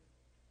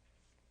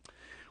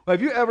Well,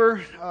 have you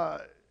ever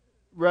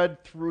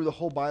read through the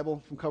whole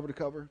Bible from cover to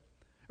cover?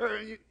 Or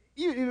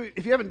even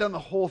if you haven't done the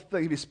whole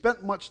thing, have you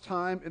spent much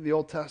time in the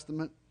Old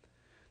Testament?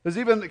 There's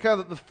even kind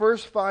of the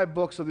first 5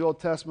 books of the Old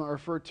Testament are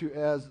referred to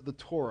as the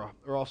Torah,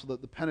 or also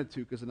the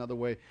Pentateuch is another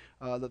way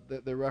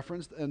that they're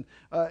referenced. And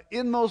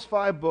in those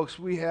 5 books,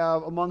 we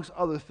have, amongst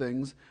other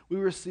things, we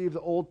receive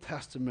the Old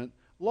Testament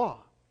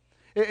law.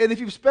 And if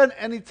you've spent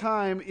any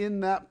time in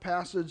that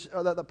passage,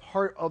 that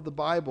part of the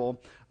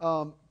Bible,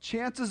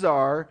 chances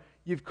are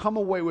you've come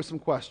away with some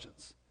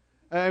questions.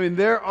 I mean,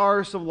 there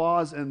are some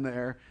laws in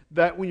there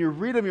that when you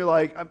read them, you're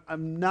like,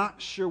 I'm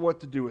not sure what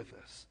to do with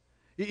this.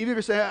 Even if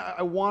you say,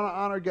 I want to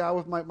honor God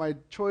with my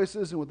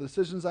choices and with the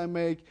decisions I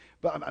make,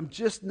 but I'm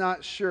just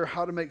not sure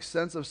how to make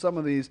sense of some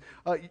of these,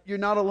 you're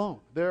not alone.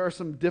 There are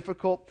some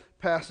difficult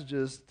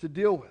passages to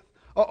deal with.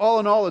 All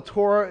in all, the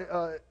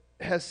Torah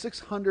has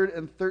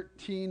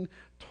 613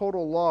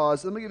 total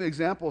laws. Let me give you an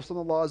example of some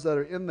of the laws that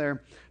are in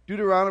there.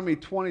 Deuteronomy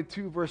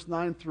 22, verse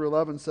 9 through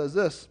 11 says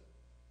this: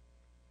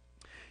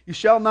 "You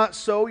shall not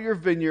sow your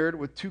vineyard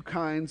with 2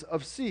 kinds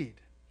of seed,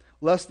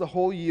 lest the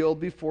whole yield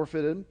be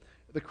forfeited,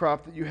 the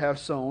crop that you have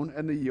sown,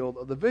 and the yield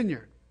of the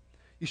vineyard.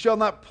 You shall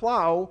not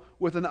plow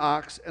with an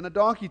ox and a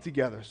donkey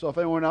together." So if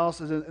anyone else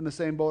is in the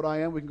same boat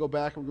I am, we can go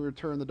back and we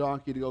return the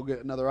donkey to go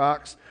get another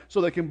ox so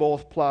they can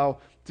both plow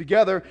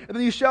together. And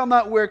then you shall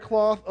not wear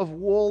cloth of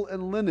wool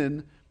and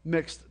linen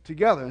mixed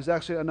together. There's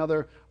actually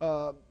another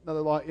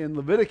law in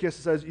Leviticus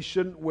that says you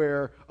shouldn't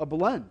wear a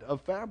blend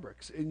of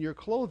fabrics in your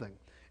clothing.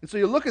 And so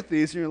you look at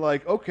these and you're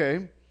like,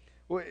 okay,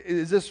 well,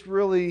 is this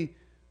really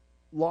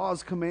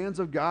laws, commands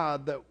of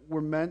God that we're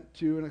meant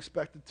to and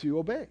expected to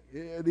obey?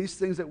 These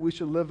things that we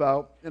should live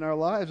out in our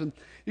lives. And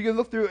you can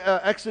look through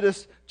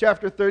Exodus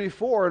chapter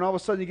 34, and all of a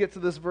sudden you get to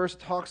this verse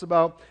that talks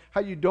about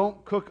how you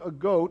don't cook a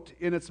goat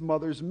in its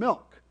mother's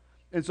milk.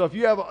 And so if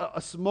you have a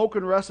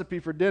smoking recipe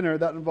for dinner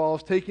that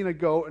involves taking a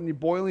goat and you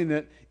boiling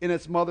it in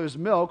its mother's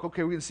milk,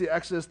 okay, we can see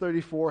Exodus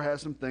 34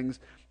 has some things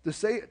to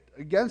say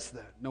against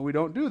that. No, we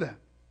don't do that.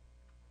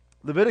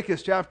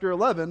 Leviticus chapter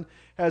 11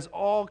 has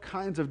all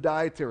kinds of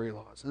dietary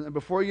laws. And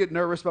before you get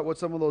nervous about what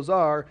some of those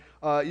are,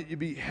 you'd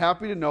be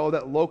happy to know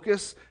that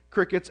locusts,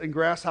 crickets, and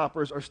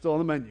grasshoppers are still on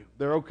the menu.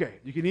 They're okay.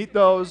 You can eat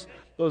those.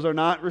 Those are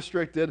not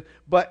restricted.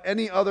 But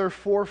any other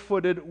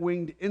 4-footed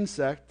winged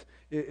insect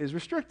is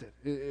restricted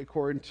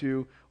according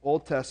to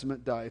Old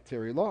Testament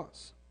dietary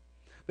laws.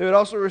 They would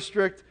also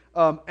restrict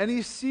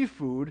any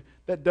seafood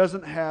that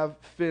doesn't have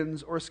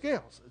fins or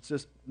scales. It's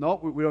just, no,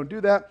 we don't do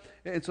that.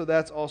 And so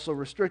that's also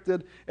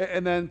restricted.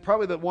 And then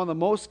probably one of the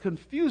most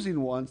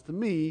confusing ones to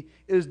me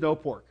is no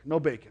pork, no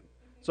bacon.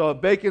 So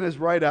bacon is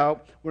right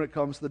out when it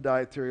comes to the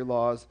dietary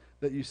laws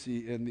that you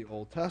see in the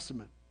Old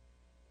Testament.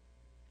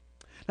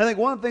 And I think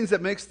one of the things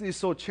that makes these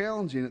so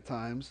challenging at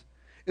times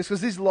is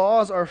because these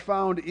laws are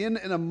found in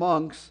and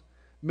amongst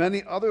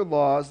many other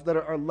laws that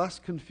are less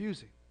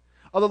confusing.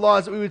 Other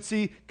laws that we would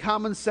see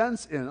common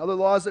sense in. Other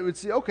laws that we would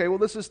see, okay, well,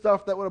 this is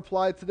stuff that would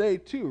apply today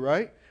too,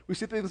 right? We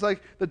see things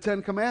like the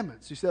 10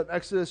 Commandments. You see that in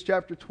Exodus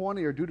chapter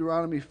 20 or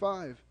Deuteronomy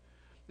 5.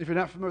 If you're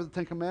not familiar with the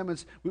 10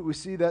 Commandments, we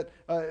see that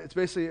it's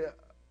basically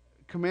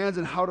commands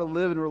on how to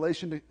live in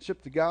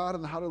relationship to God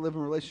and how to live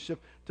in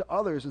relationship to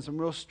others, and some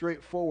real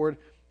straightforward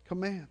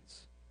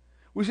commands.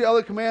 We see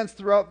other commands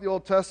throughout the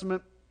Old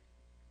Testament,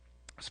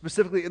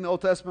 specifically in the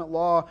Old Testament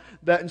law,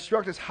 that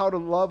instruct us how to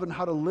love and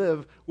how to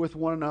live with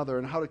one another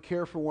and how to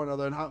care for one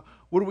another and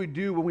what do we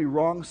do when we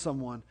wrong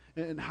someone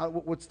and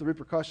what's the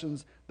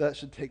repercussions that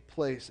should take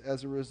place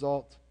as a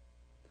result.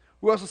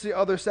 We also see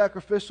other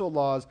sacrificial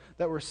laws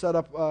that were set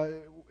up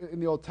in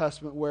the Old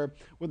Testament where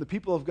when the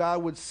people of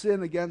God would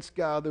sin against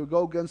God, they would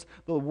go against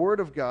the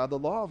Word of God, the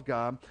law of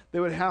God, they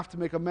would have to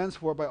make amends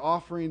for it by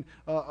offering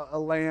a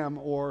lamb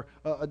or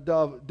a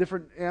dove,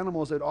 different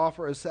animals they'd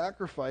offer as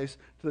sacrifice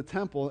to the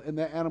temple, and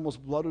that animal's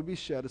blood would be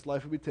shed, its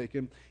life would be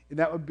taken, and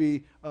that would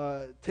be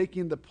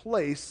taking the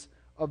place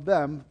of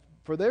them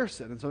for their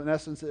sin. And so in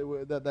essence,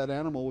 that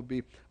animal would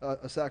be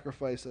a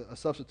sacrifice, a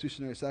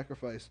substitutionary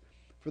sacrifice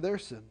for their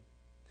sin.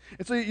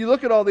 And so you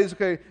look at all these,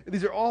 okay,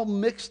 these are all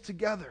mixed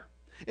together.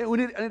 And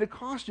I need to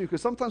caution you,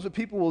 because sometimes what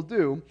people will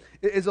do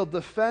is they'll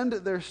defend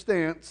their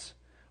stance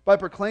by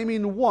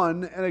proclaiming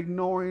one and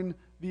ignoring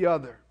the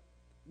other.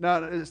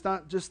 Now, it's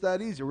not just that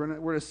easy. We're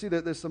going to see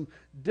that there's some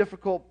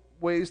difficult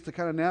ways to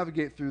kind of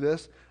navigate through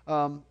this.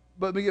 But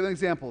let me give an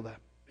example of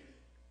that.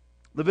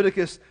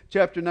 Leviticus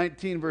chapter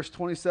 19, verse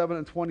 27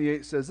 and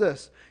 28 says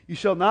this: "You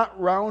shall not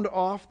round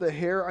off the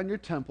hair on your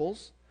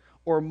temples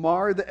or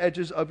mar the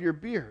edges of your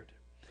beard.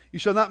 You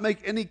shall not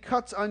make any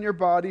cuts on your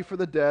body for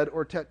the dead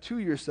or tattoo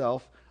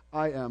yourself.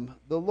 I am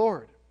the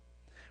Lord."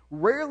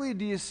 Rarely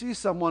do you see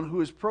someone who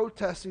is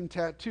protesting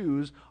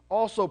tattoos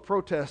also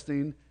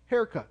protesting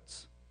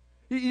haircuts.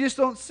 You just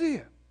don't see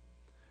it.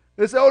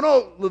 They say, oh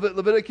no,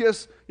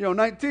 Leviticus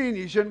 19,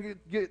 you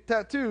shouldn't get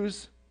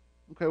tattoos.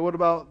 Okay, what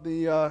about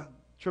the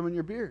trimming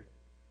your beard?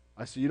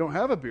 I see you don't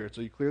have a beard,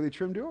 so you clearly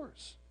trimmed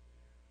yours.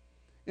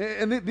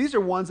 And these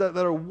are ones that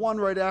are one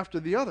right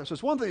after the other. So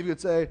it's one thing if you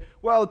could say,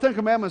 well, the Ten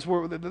Commandments,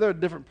 they're a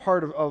different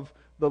part of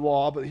the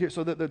law, but here,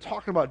 so that they're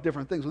talking about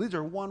different things. Well, these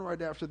are one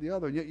right after the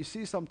other. And yet you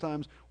see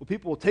sometimes well,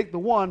 people will take the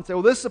one and say,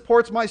 well, this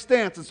supports my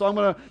stance, and so I'm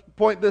going to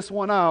point this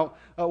one out.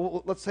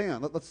 Well, let's hang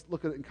on. Let's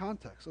look at it in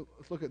context. So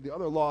let's look at the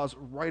other laws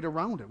right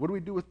around it. What do we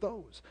do with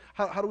those?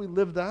 How do we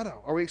live that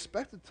out? Are we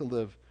expected to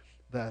live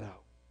that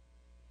out?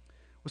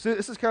 Well, see,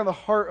 this is kind of the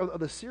heart of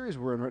the series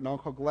we're in right now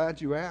called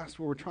Glad You Asked,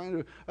 where we're trying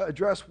to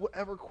address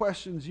whatever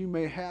questions you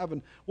may have.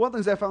 And one of the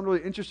things I found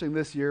really interesting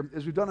this year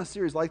is we've done a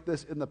series like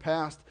this in the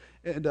past.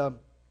 And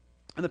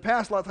in the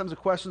past, a lot of times the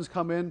questions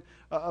come in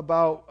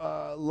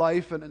about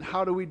life and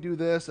how do we do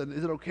this and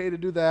is it okay to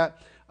do that?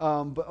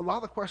 But a lot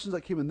of the questions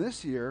that came in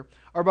this year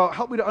are about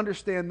help me to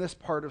understand this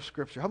part of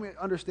Scripture. Help me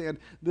understand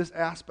this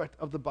aspect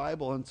of the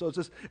Bible. And so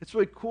it's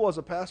really cool as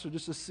a pastor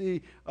just to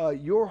see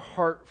your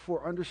heart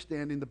for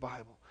understanding the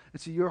Bible. And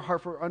see your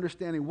heart for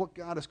understanding what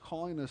God is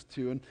calling us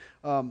to.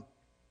 And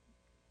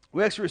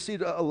we actually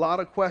received a lot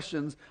of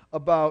questions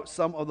about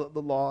some of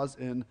the laws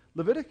in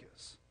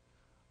Leviticus.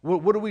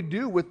 What do we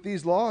do with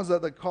these laws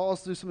that call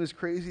us to do some of these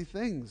crazy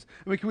things?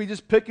 I mean, can we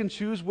just pick and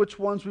choose which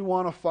ones we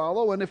want to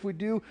follow? And if we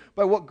do,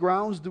 by what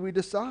grounds do we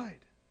decide?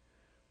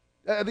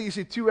 I think you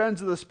see two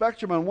ends of the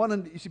spectrum. On one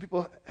end, you see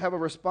people have a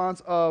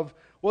response of,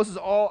 well, this is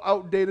all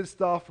outdated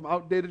stuff from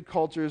outdated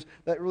cultures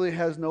that really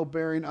has no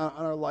bearing on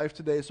our life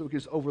today, so we can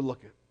just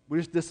overlook it. We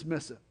just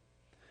dismiss it.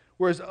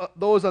 Whereas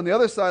those on the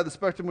other side of the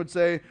spectrum would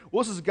say,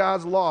 well, this is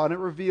God's law, and it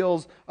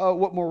reveals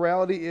what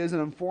morality is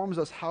and informs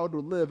us how to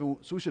live, and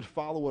so we should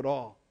follow it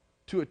all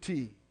to a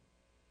T.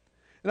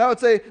 And I would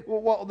say,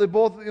 well, they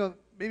both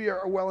maybe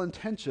are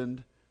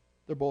well-intentioned,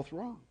 they're both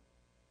wrong.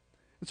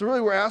 And so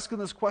really we're asking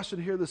this question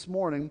here this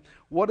morning,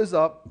 what is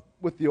up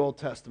with the Old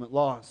Testament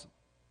laws?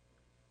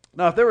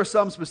 Now, if there were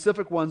some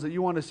specific ones that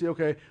you want to see,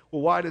 okay,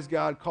 well, why does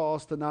God call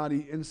us to not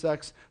eat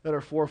insects that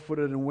are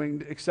four-footed and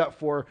winged, except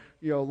for,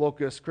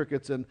 locusts,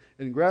 crickets, and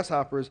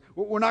grasshoppers?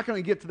 We're not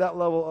going to get to that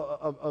level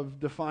of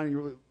defining,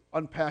 really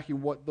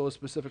unpacking what those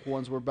specific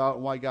ones were about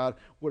and why God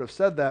would have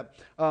said that.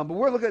 But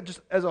we're looking at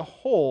just as a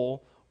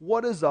whole,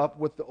 what is up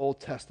with the Old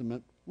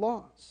Testament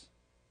laws?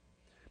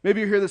 Maybe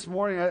you're here this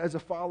morning as a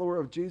follower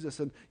of Jesus,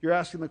 and you're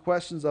asking the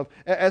questions of,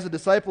 as a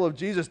disciple of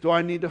Jesus, do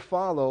I need to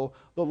follow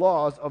the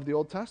laws of the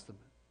Old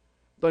Testament?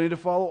 Do I need to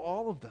follow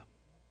all of them?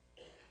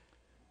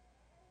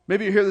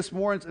 Maybe you're here this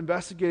morning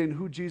investigating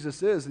who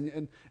Jesus is,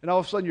 and all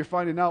of a sudden you're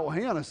finding out, well,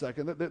 hang on a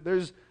second,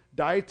 there's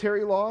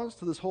dietary laws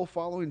to this whole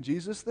following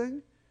Jesus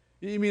thing?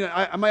 You mean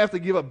I might have to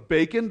give up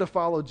bacon to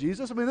follow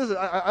Jesus? I mean,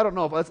 I don't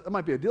know if that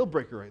might be a deal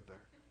breaker right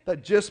there.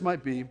 That just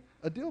might be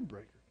a deal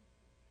breaker.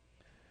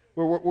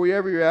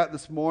 Wherever you're at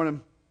this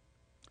morning,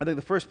 I think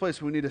the first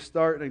place we need to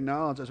start and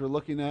acknowledge as we're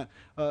looking at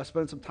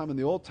spending some time in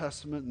the Old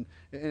Testament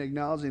and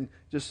acknowledging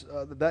just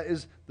that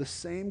is the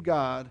same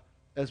God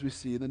as we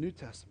see in the New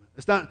Testament.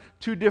 It's not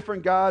two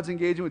different gods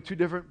engaging with two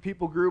different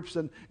people groups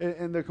and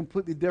they're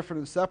completely different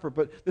and separate,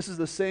 but this is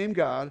the same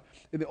God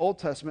in the Old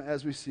Testament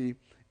as we see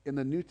in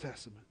the New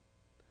Testament.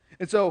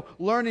 And so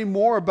learning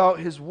more about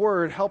His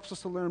Word helps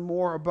us to learn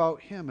more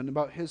about Him and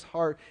about His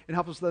heart and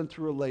helps us then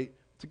to relate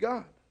to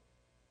God.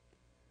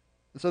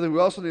 And so then we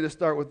also need to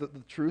start with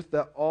the truth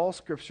that all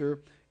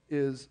Scripture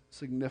is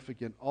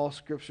significant. All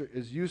Scripture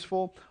is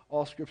useful.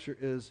 All Scripture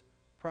is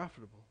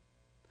profitable.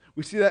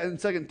 We see that in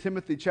 2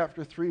 Timothy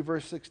chapter 3,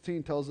 verse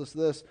 16 tells us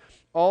this: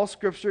 all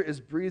Scripture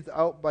is breathed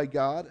out by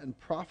God and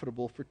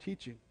profitable for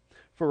teaching,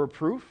 for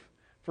reproof,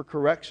 for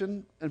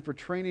correction, and for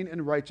training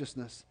in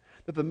righteousness,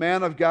 that the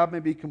man of God may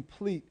be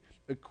complete,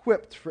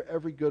 equipped for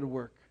every good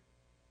work.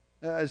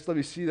 Just let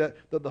me see that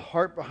the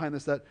heart behind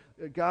this, that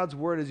God's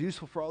Word is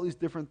useful for all these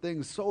different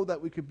things so that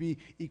we could be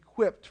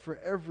equipped for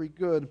every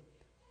good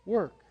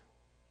work.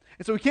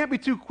 And so we can't be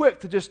too quick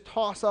to just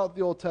toss out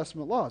the Old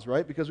Testament laws,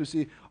 right? Because we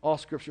see all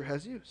Scripture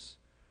has use.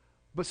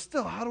 But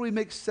still, how do we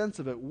make sense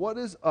of it? What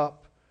is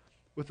up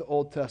with the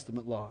Old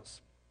Testament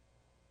laws?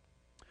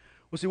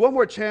 Well, see, one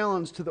more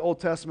challenge to the Old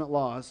Testament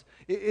laws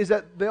is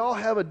that they all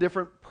have a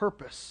different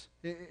purpose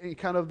in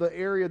kind of the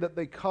area that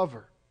they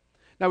cover.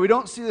 Now, we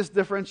don't see this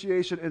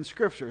differentiation in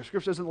Scripture.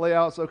 Scripture doesn't lay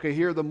out, so, okay,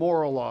 here are the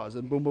moral laws,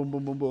 and boom, boom,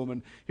 boom, boom, boom,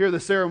 and here are the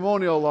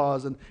ceremonial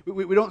laws, and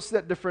we don't see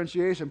that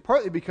differentiation,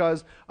 partly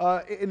because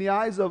in the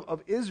eyes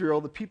of Israel,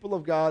 the people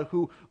of God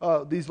who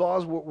these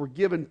laws were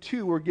given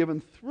to, were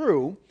given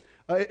through,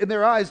 in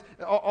their eyes,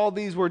 all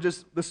these were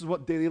just, this is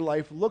what daily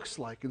life looks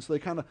like, and so they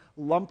kind of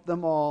lumped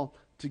them all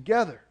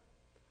together.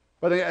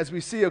 But as we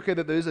see, okay,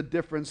 that there is a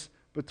difference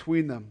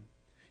between them.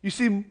 You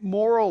see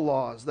moral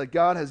laws that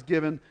God has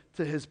given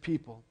to His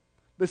people.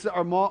 This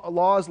are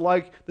laws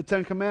like the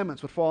Ten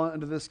Commandments would fall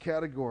into this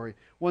category.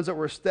 Ones that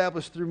were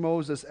established through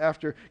Moses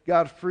after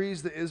God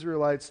frees the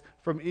Israelites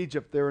from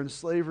Egypt. They're in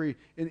slavery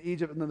in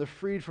Egypt, and then they're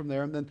freed from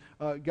there, and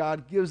then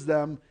God gives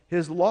them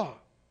His law.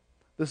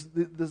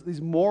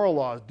 These moral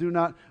laws: do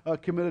not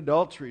commit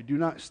adultery, do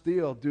not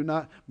steal, do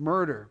not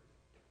murder,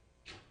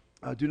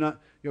 do not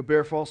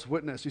bear false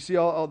witness. You see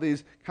all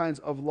these kinds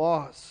of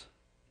laws.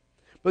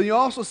 But you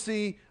also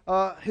see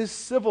His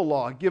civil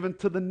law given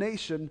to the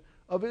nation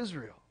of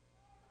Israel,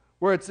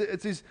 where it's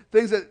these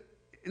things that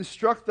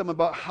instruct them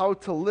about how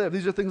to live.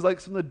 These are things like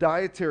some of the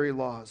dietary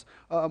laws.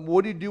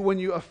 What do you do when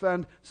you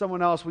offend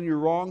someone else, when you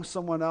wrong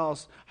someone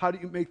else? How do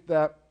you make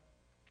that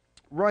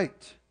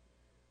right?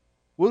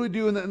 What do we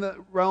do in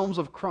the realms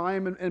of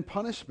crime and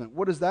punishment?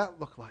 What does that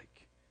look like?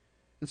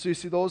 And so you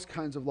see those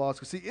kinds of laws.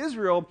 Because see,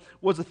 Israel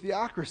was a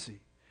theocracy.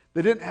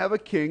 They didn't have a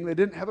king. They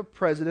didn't have a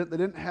president. They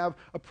didn't have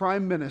a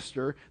prime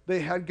minister.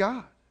 They had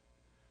God.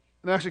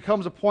 And there actually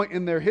comes a point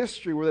in their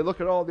history where they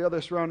look at all the other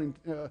surrounding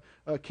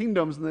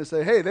kingdoms and they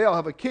say, hey, they all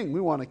have a king.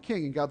 We want a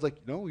king. And God's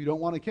like, no, you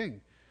don't want a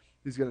king.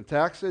 He's going to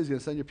tax it. He's going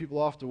to send your people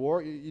off to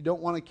war. You don't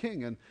want a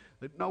king. And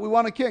they, no, we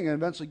want a king. And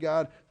eventually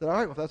God said, all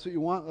right, well, if that's what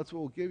you want, that's what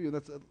we'll give you. And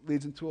that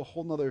leads into a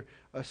whole other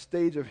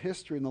stage of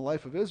history in the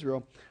life of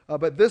Israel.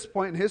 But at this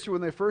point in history,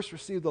 when they first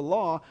received the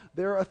law,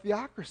 they're a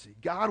theocracy.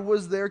 God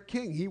was their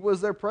king. He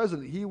was their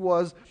president. He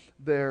was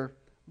their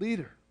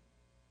leader.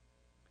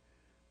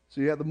 So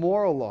you have the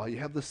moral law. You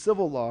have the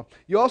civil law.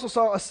 You also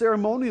saw a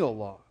ceremonial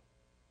law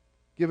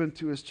given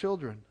to his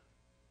children.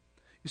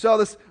 You saw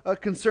this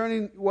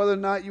concerning whether or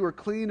not you were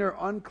clean or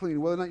unclean,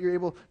 whether or not you're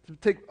able to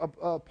take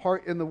a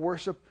part in the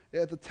worship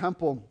at the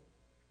temple.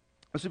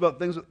 It's about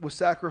things with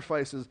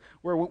sacrifices,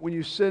 where when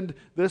you sinned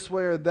this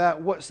way or that,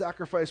 what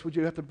sacrifice would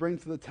you have to bring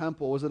to the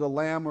temple? Was it a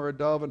lamb or a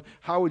dove? And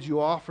how would you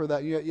offer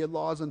that? You had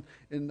laws and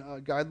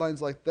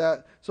guidelines like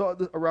that.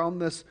 So around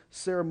this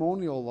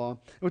ceremonial law.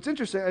 And what's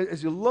interesting,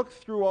 as you look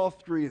through all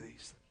three of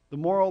these, the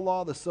moral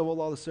law, the civil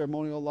law, the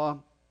ceremonial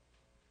law,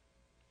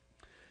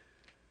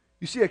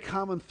 you see a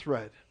common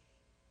thread.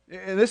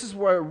 And this is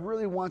where I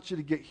really want you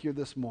to get here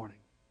this morning.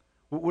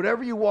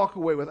 Whatever you walk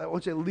away with, I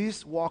want you to at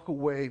least walk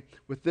away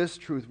with this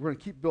truth. We're going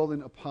to keep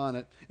building upon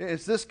it.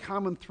 It's this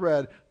common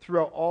thread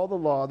throughout all the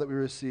law that we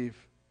receive.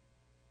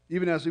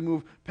 Even as we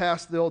move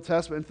past the Old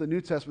Testament into the New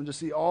Testament, just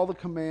see all the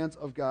commands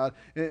of God.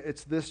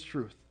 It's this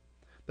truth,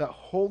 that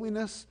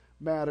holiness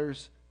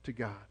matters to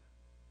God.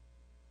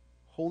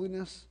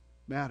 Holiness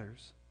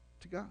matters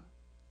to God.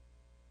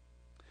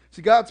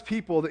 See, God's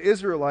people, the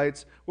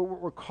Israelites,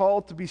 were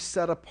called to be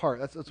set apart.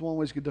 That's one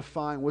way you could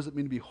define what does it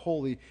mean to be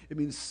holy. It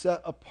means set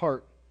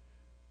apart.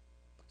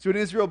 So when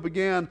Israel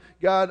began,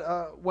 God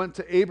went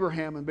to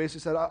Abraham and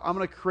basically said, I'm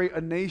going to create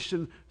a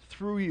nation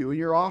through you, and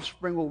your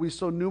offspring will be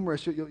so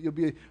numerous, you'll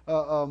be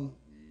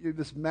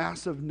this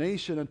massive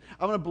nation, and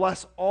I'm going to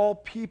bless all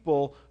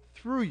people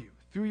through you.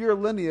 Through your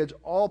lineage,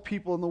 all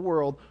people in the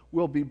world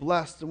will be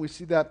blessed. And we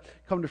see that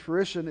come to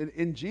fruition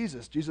in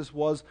Jesus. Jesus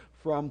was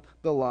from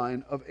the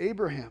line of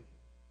Abraham.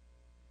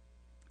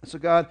 So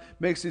God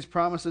makes these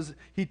promises.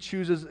 He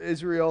chooses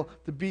Israel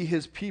to be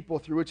his people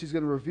through which he's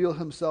going to reveal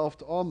himself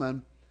to all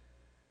men.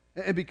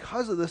 And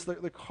because of this, they're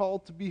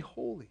called to be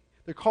holy.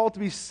 They're called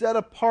to be set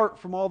apart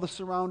from all the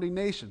surrounding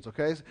nations,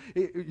 okay?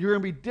 You're going to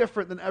be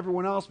different than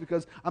everyone else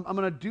because I'm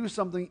going to do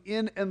something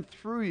in and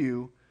through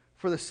you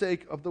for the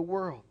sake of the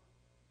world.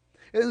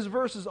 And there's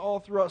verses all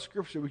throughout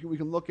Scripture we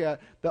can look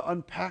at that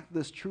unpack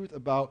this truth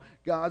about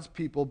God's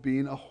people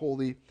being a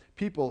holy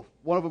people.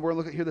 One of them we're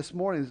going to look at here this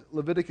morning is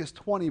Leviticus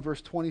 20,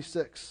 verse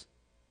 26.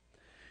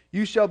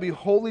 You shall be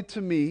holy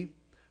to me,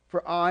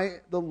 for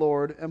I, the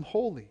Lord, am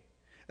holy,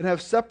 and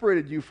have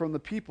separated you from the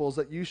peoples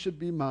that you should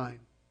be mine.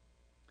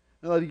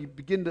 Now that you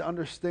begin to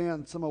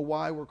understand some of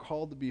why we're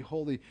called to be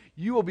holy.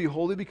 You will be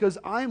holy because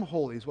I'm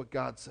holy, is what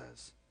God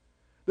says.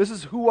 This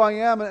is who I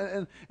am,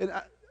 and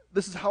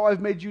this is how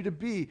I've made you to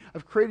be.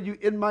 I've created you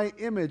in my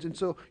image, and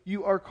so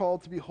you are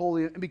called to be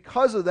holy. And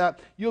because of that,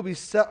 you'll be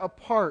set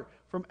apart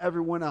from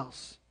everyone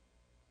else.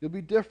 You'll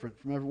be different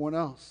from everyone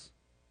else.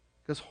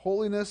 Because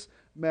holiness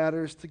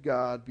matters to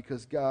God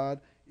because God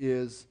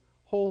is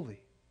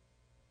holy.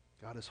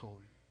 God is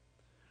holy.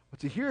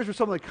 But see, here's where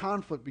some of the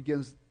conflict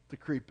begins to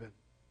creep in.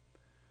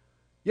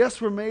 Yes,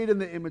 we're made in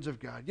the image of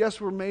God.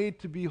 Yes, we're made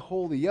to be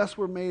holy. Yes,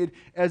 we're made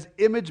as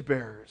image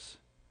bearers.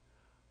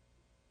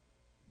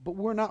 But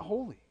we're not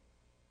holy.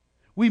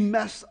 We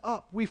mess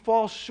up. We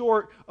fall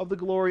short of the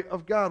glory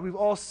of God. We've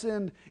all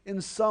sinned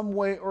in some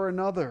way or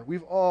another.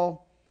 We've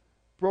all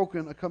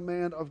broken a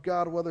command of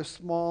God, whether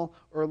small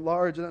or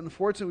large. And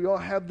unfortunately, we all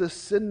have this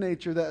sin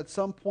nature that at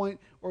some point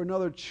or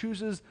another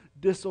chooses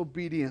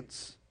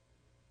disobedience.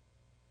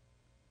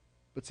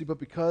 But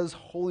because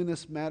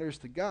holiness matters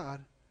to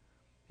God,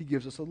 he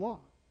gives us a law.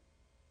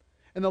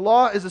 And the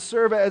law is to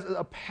serve as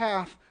a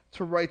path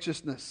to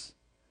righteousness.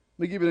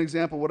 Let me give you an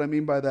example of what I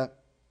mean by that.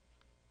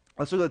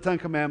 Let's look at the Ten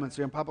Commandments.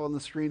 They're going to pop up on the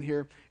screen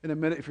here in a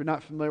minute if you're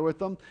not familiar with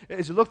them.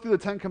 As you look through the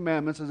Ten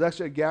Commandments, there's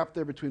actually a gap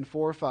there between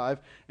 4 or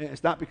 5. And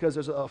it's not because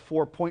there's a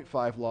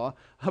 4.5 law,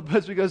 but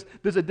it's because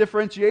there's a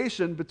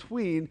differentiation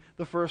between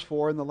the first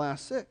 4 and the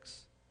last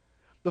 6.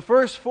 The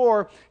first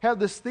 4 have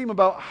this theme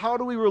about how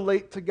do we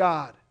relate to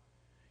God.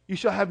 You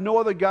shall have no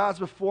other gods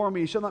before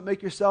me. You shall not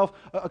make yourself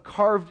a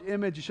carved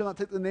image. You shall not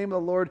take the name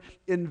of the Lord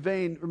in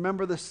vain.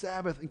 Remember the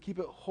Sabbath and keep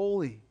it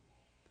holy.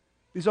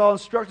 These are all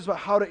instructions about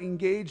how to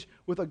engage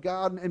with a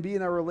God and be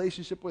in our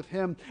relationship with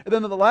him. And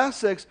then the last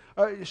 6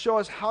 show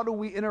us how do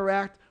we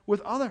interact with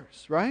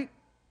others, right?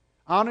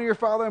 Honor your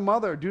father and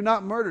mother. Do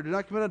not murder. Do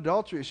not commit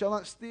adultery. Shall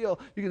not steal.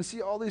 You can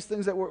see all these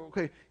things that were,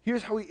 okay,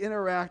 here's how we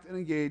interact and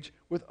engage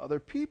with other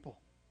people.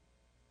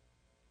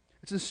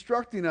 It's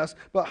instructing us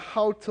about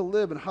how to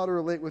live and how to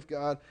relate with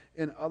God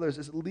and others.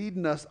 It's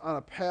leading us on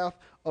a path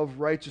of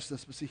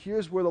righteousness. But see,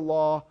 here's where the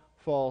law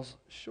falls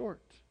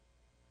short.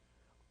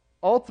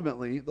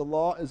 Ultimately, the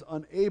law is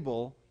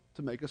unable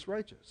to make us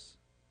righteous.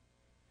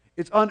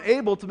 It's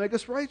unable to make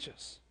us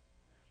righteous.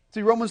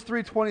 See, Romans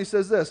 3:20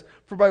 says this,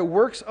 "For by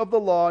works of the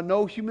law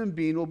no human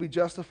being will be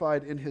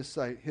justified in his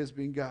sight," his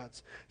being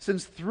God's,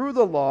 "since through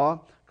the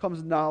law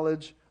comes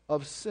knowledge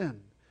of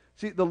sin."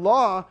 See, the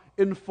law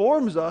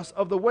informs us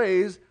of the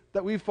ways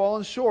that we've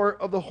fallen short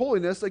of the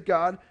holiness that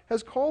God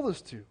has called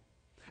us to.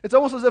 It's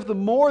almost as if the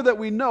more that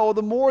we know,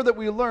 the more that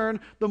we learn,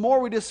 the more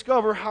we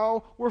discover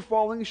how we're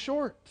falling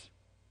short.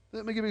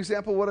 Let me give you an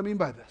example of what I mean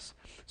by this.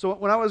 So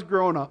when I was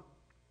growing up,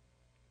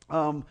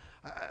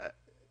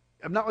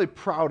 I'm not really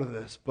proud of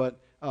this, but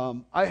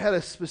I had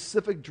a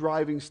specific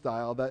driving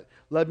style that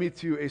led me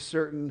to a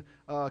certain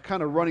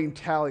kind of running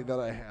tally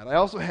that I had. I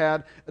also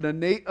had an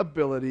innate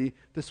ability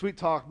to sweet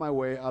talk my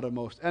way out of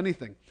most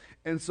anything.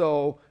 And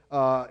so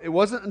it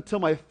wasn't until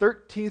my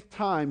 13th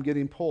time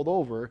getting pulled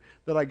over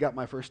that I got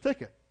my first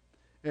ticket.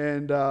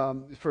 And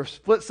for a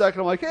split second,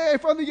 I'm like, "Hey, I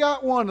finally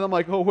got one." And I'm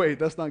like, "Oh, wait,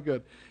 that's not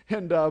good."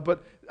 And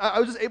but I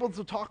was just able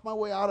to talk my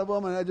way out of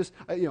them. And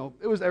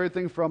it was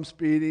everything from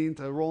speeding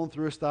to rolling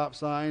through a stop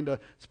sign to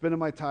spinning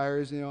my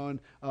tires, and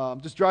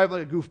just driving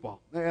like a goofball.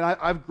 And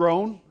I've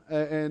grown,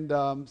 and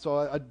so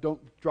I don't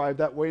drive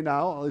that way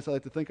now. At least I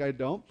like to think I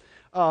don't.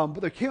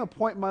 But there came a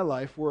point in my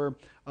life where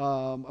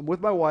I'm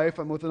with my wife,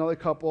 I'm with another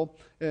couple,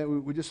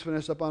 and we just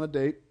finished up on a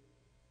date.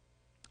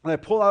 And I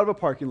pull out of a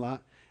parking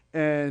lot,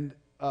 and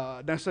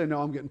next thing I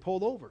know, I'm getting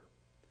pulled over.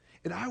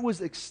 And I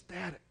was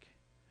ecstatic.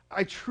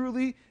 I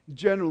truly,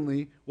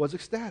 genuinely was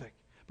ecstatic.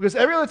 Because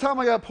every other time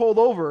I got pulled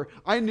over,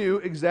 I knew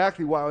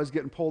exactly why I was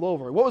getting pulled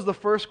over. What was the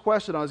first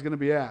question I was going to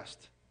be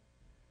asked?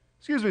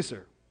 "Excuse me,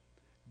 sir,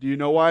 do you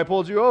know why I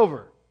pulled you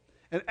over?"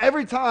 And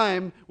every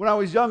time when I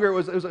was younger, it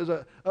was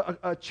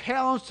a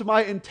challenge to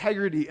my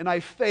integrity, and I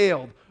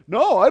failed.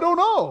 "No, I don't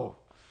know."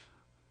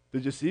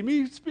 "Did you see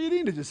me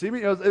speeding? Did you see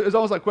me?" It was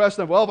almost like a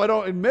question of, well, if I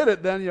don't admit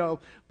it, then,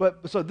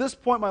 But so at this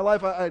point in my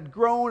life, I had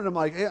grown, and I'm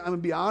like, hey, I'm going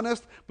to be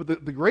honest. But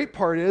the great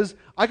part is,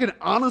 I can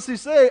honestly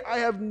say, I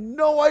have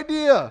no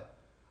idea.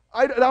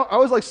 I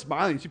was like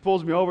smiling. She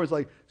pulls me over. It's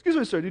like, "Excuse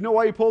me, sir, do you know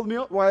why I pulled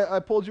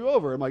you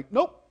over?" I'm like,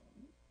 "Nope,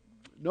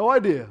 no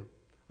idea.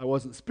 I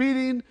wasn't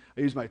speeding.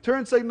 I used my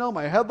turn signal.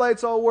 My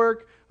headlights all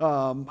work.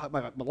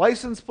 My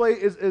license plate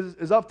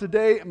is up to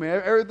date. I mean,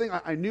 everything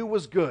I knew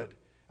was good.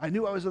 I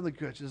knew I was in the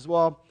good." She says,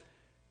 "Well,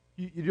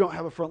 you don't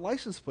have a front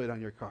license plate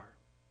on your car."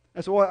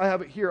 I said, "Well, I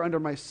have it here under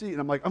my seat." And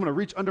I'm like, I'm going to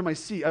reach under my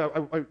seat.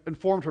 I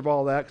informed her of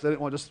all that because I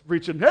didn't want to just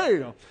reach in, hey,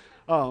 that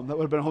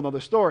would have been a whole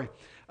other story.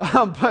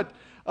 So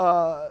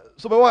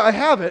I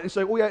have it. And she's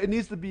like, "Well, yeah, it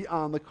needs to be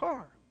on the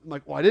car." I'm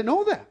like, "Well, I didn't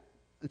know that."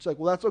 And she's like,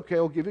 "Well, that's okay.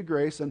 We'll give you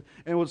grace, and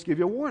we'll just give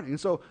you a warning." And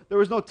so there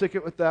was no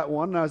ticket with that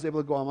one, and I was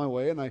able to go on my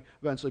way, and I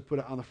eventually put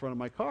it on the front of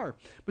my car.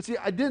 But see,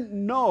 I didn't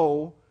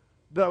know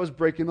that I was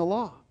breaking the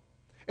law.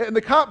 And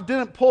the cop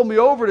didn't pull me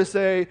over to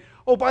say,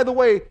 "Oh, by the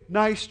way,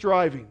 nice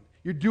driving.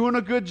 You're doing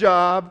a good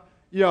job.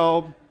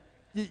 You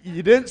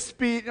didn't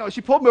speed."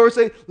 She pulled me over and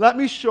said, "Let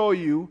me show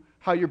you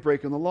how you're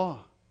breaking the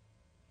law."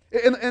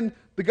 And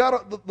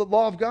the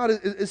law of God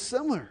is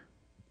similar.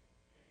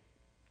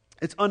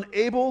 It's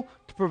unable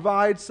to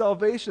provide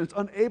salvation. It's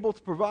unable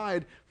to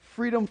provide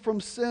freedom from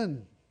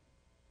sin.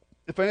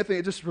 If anything,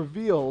 it just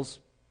reveals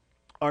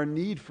our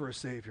need for a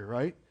Savior,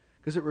 right?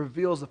 Because it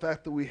reveals the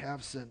fact that we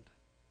have sinned.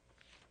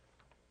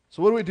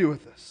 So what do we do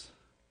with this?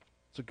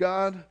 So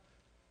God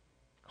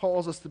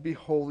calls us to be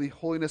holy.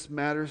 Holiness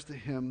matters to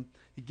Him.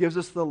 He gives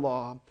us the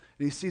law, and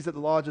He sees that the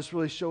law just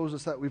really shows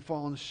us that we've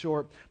fallen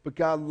short. But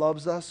God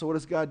loves us, so what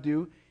does God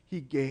do?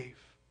 He gave.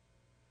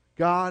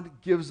 God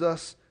gives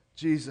us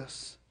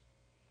Jesus.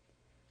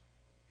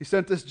 He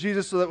sent us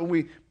Jesus so that when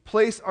we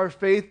place our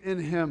faith in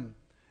Him,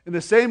 in the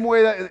same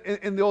way that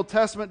in the Old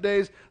Testament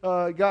days,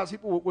 God's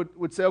people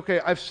would say, "Okay,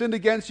 I've sinned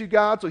against you,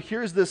 God, so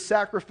here's this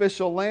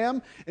sacrificial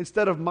lamb.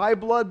 Instead of my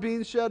blood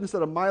being shed,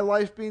 instead of my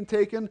life being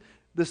taken,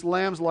 this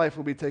lamb's life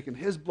will be taken.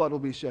 His blood will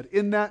be shed."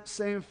 In that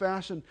same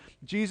fashion,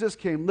 Jesus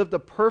came, lived a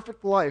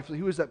perfect life.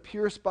 He was that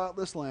pure,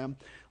 spotless lamb,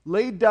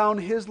 laid down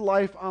His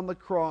life on the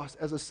cross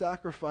as a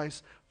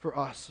sacrifice for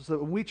us. So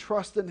that when we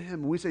trust in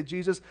Him, when we say,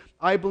 "Jesus,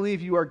 I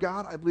believe you are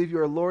God. I believe you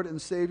are Lord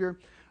and Savior,"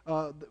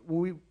 when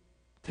we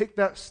take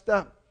that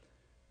step,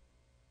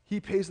 He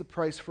pays the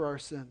price for our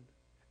sin,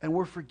 and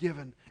we're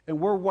forgiven,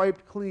 and we're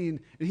wiped clean,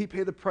 and He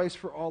paid the price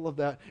for all of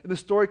that. And the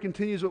story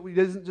continues, but He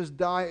doesn't just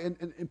die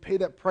and pay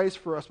that price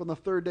for us, but on the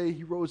third day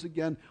He rose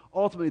again,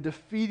 ultimately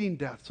defeating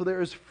death. So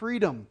there is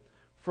freedom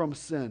from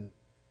sin.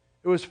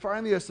 It was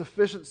finally a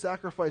sufficient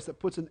sacrifice that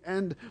puts an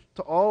end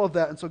to all of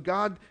that. And so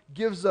God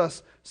gives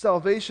us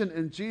salvation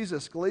in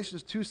Jesus.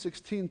 Galatians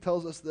 2:16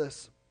 tells us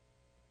this.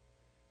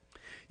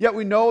 "Yet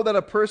we know that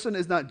a person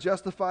is not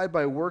justified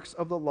by works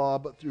of the law,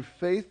 but through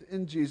faith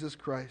in Jesus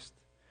Christ.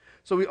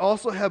 So we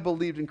also have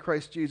believed in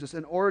Christ Jesus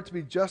in order to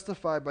be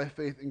justified by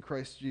faith in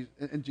Christ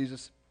in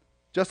Jesus,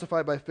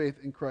 justified by faith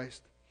in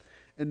Christ,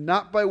 and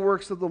not by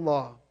works of the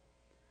law,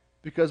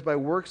 because by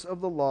works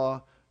of the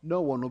law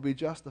no one will be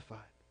justified.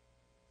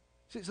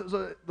 See,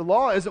 so the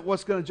law isn't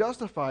what's going to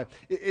justify.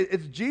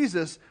 It's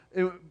Jesus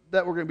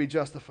that we're going to be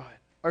justified.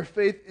 Our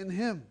faith in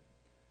him.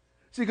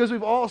 See, because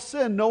we've all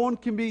sinned, no one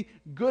can be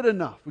good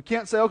enough. We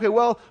can't say, okay,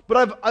 well,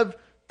 but I've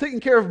taken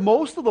care of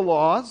most of the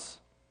laws.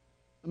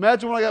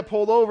 Imagine when I got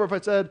pulled over if I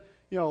said,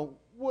 well,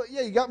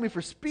 yeah, you got me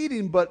for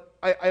speeding, but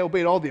I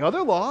obeyed all the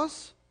other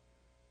laws.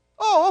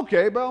 Oh,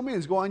 okay, by all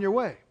means, go on your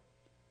way.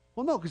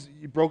 Well, no, because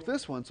you broke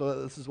this one,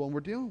 so this is one we're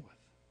dealing with.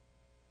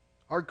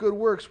 Our good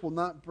works will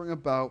not bring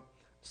about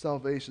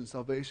salvation.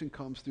 Salvation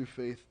comes through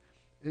faith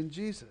in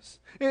Jesus.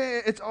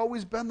 It's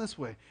always been this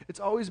way. It's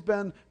always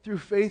been through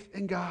faith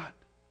in God.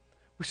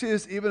 We see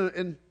this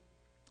even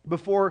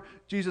before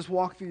Jesus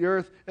walked the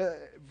earth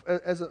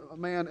as a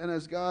man and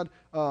as God.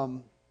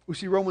 We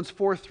see Romans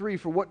 4:3.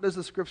 For what does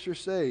the Scripture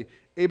say?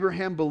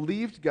 Abraham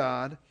believed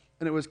God,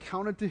 and it was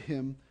counted to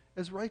him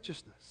as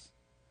righteousness.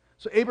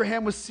 So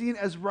Abraham was seen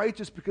as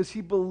righteous because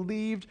he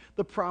believed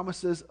the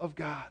promises of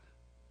God.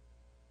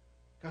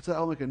 God said,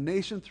 I'll make a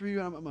nation through you,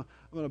 and I'm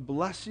going to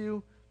bless you.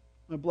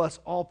 I'm going to bless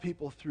all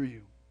people through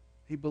you.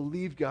 He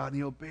believed God, and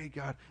he obeyed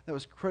God. That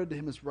was credited to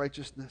him as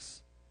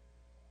righteousness.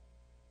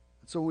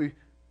 And so we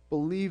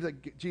believe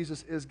that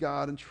Jesus is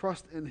God and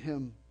trust in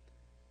him.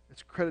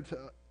 It's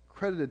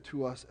credited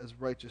to us as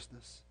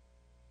righteousness.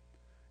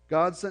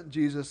 God sent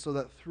Jesus so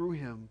that through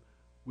him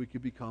we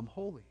could become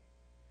holy,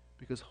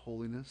 because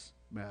holiness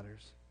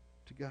matters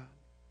to God.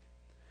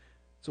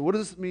 So what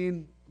does this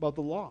mean about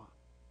the law?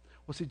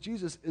 Well, see,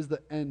 Jesus is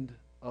the end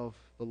of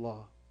the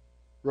law.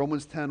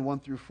 Romans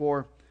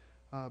 10:1-4.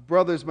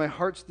 Brothers, my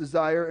heart's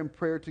desire and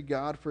prayer to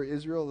God for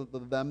Israel, the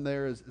them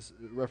there is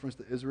reference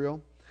to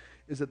Israel,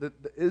 is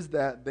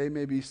that they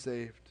may be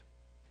saved.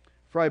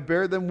 For I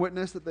bear them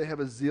witness that they have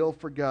a zeal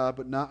for God,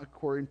 but not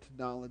according to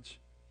knowledge.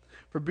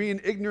 For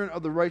being ignorant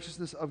of the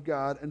righteousness of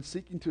God and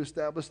seeking to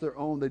establish their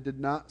own, they did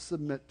not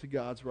submit to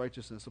God's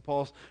righteousness. So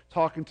Paul's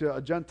talking to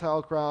a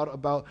Gentile crowd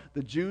about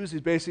the Jews. He's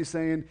basically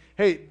saying,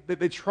 hey,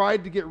 they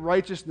tried to get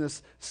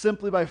righteousness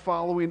simply by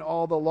following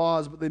all the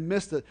laws, but they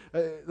missed it.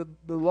 The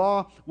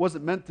law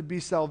wasn't meant to be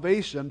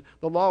salvation.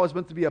 The law was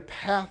meant to be a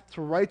path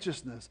to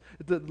righteousness.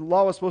 The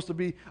law was supposed to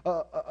be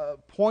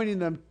pointing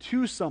them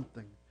to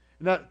something.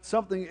 And that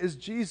something is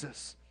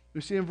Jesus. We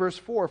see in verse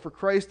 4, for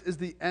Christ is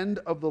the end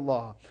of the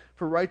law,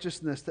 for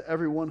righteousness to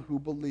everyone who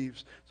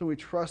believes. So when we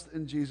trust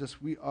in Jesus,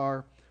 we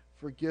are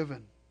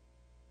forgiven.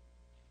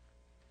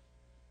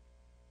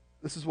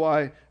 This is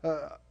why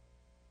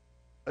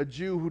a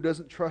Jew who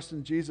doesn't trust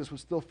in Jesus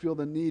would still feel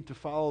the need to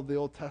follow the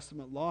Old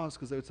Testament laws,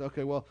 because they would say,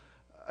 okay, well,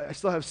 I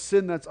still have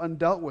sin that's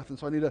undealt with, and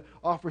so I need to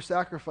offer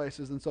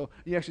sacrifices. And so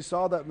you actually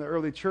saw that in the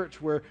early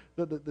church where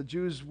the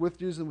Jews with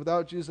Jews and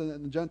without Jews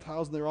and the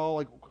Gentiles, and they're all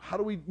like, how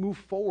do we move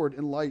forward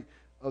in light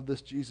of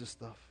this Jesus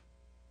stuff?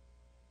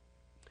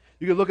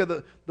 You can look at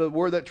the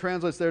word that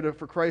translates there to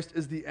for Christ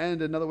is the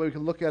end. Another way we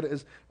can look at it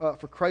is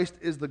for Christ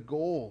is the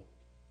goal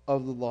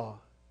of the law.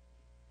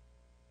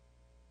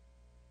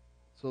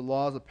 So the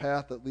law is a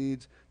path that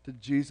leads to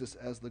Jesus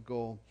as the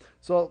goal.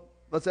 So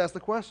let's ask the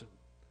question.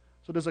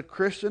 So does a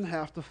Christian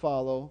have to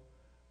follow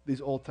these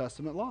Old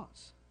Testament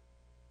laws?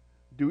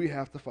 Do we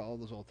have to follow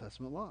those Old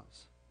Testament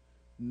laws?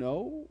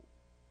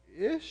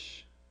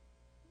 No-ish?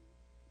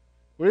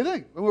 What do you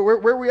think?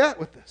 Where are we at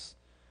with this?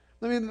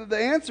 I mean, the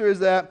answer is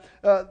that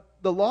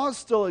the laws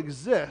still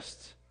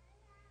exist,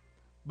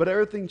 but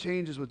everything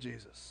changes with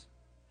Jesus.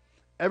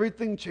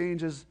 Everything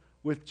changes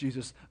with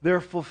Jesus. They're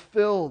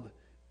fulfilled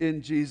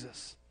in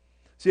Jesus.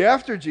 See,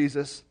 after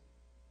Jesus,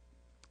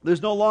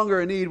 there's no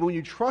longer a need when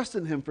you trust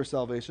in him for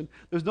salvation.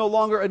 There's no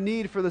longer a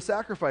need for the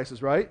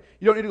sacrifices, right?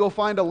 You don't need to go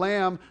find a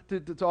lamb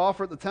to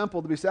offer at the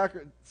temple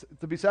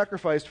to be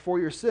sacrificed for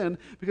your sin,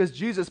 because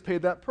Jesus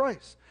paid that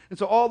price. And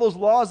so all those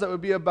laws that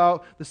would be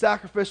about the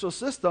sacrificial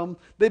system,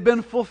 they've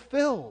been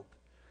fulfilled.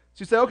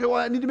 So you say, okay, well,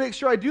 I need to make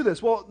sure I do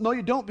this. Well, no,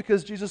 you don't,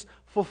 because Jesus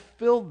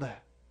fulfilled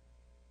that.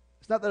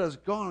 It's not that it's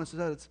gone, it's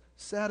that it's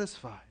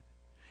satisfied.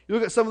 You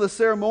look at some of the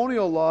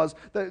ceremonial laws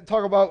that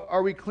talk about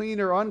are we clean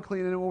or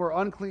unclean, and when we're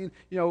unclean,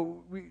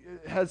 we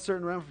had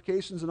certain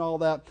ramifications and all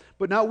that.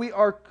 But now we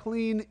are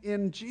clean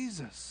in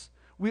Jesus.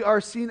 We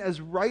are seen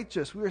as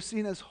righteous. We are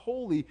seen as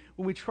holy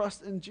when we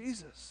trust in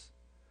Jesus.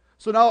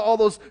 So now all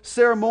those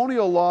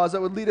ceremonial laws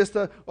that would lead us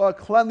to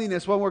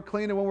cleanliness when we're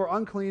clean and when we're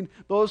unclean,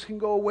 those can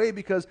go away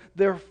because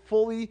they're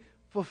fully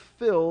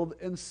fulfilled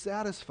and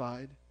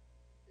satisfied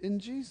in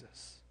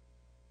Jesus.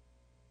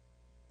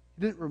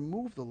 He didn't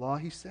remove the law,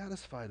 he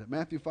satisfied it.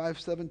 Matthew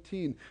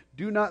 5:17,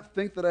 do not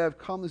think that I have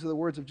come, these are the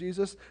words of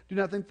Jesus, do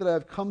not think that I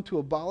have come to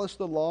abolish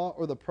the law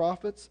or the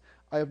prophets.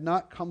 I have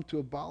not come to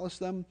abolish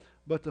them,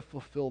 but to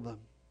fulfill them.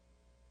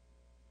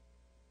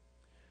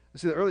 You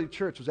see, the early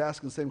church was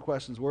asking the same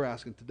questions we're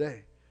asking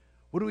today.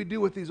 What do we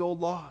do with these old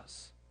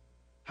laws?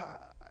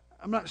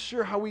 I'm not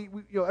sure how we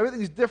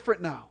everything's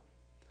different now.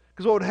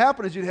 Because what would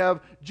happen is you'd have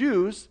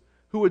Jews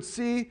who would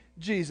see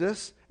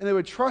Jesus, and they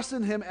would trust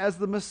in him as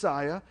the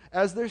Messiah,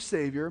 as their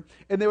Savior,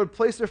 and they would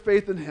place their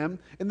faith in him,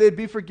 and they'd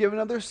be forgiven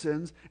of their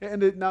sins,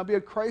 and they'd now be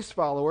a Christ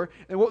follower.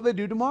 And what would they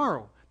do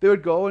tomorrow? They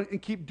would go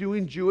and keep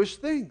doing Jewish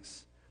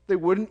things. They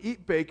wouldn't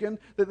eat bacon.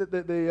 They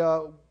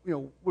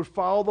would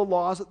follow the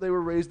laws that they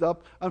were raised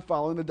up on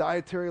following, the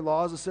dietary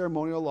laws, the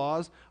ceremonial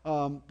laws.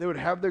 They would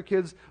have their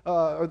kids,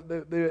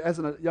 as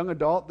a young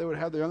adult, they would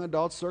have their young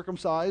adults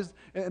circumcised,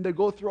 and they'd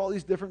go through all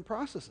these different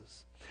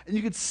processes. And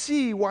you could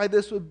see why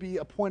this would be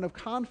a point of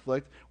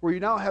conflict, where you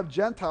now have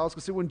Gentiles.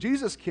 Because see, when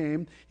Jesus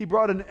came, he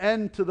brought an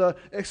end to the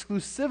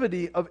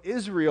exclusivity of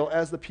Israel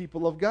as the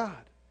people of God.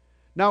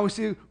 Now we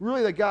see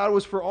really that God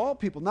was for all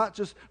people, not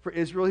just for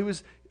Israel. He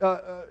was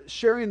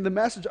sharing the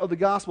message of the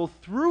gospel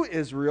through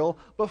Israel,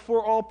 but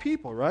for all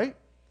people, right?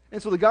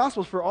 And so the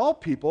gospel is for all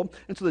people.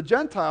 And so the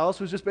Gentiles,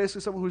 who's just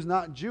basically someone who's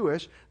not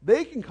Jewish,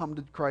 they can come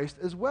to Christ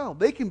as well.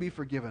 They can be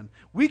forgiven.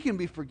 We can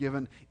be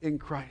forgiven in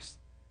Christ.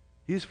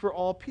 He's for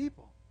all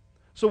people.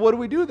 So what do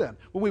we do then?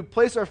 When we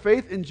place our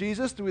faith in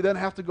Jesus, do we then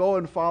have to go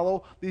and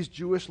follow these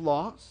Jewish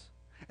laws?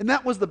 And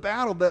that was the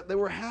battle that they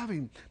were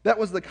having. That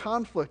was the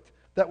conflict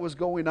that was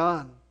going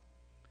on.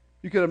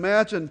 You could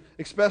imagine,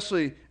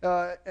 especially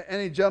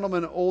any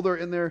gentleman older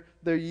in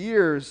their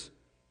years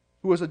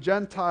who was a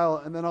Gentile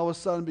and then all of a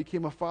sudden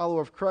became a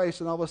follower of Christ,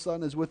 and all of a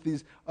sudden is with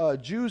these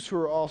Jews who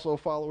are also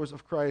followers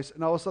of Christ,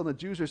 and all of a sudden the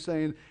Jews are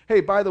saying,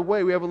 hey, by the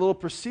way, we have a little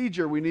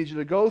procedure we need you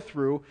to go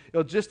through.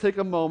 It'll just take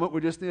a moment.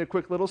 We just need a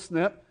quick little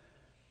snip.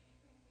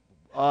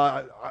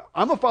 I'm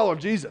a follower of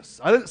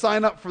Jesus. I didn't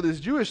sign up for these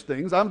Jewish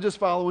things. I'm just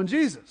following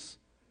Jesus.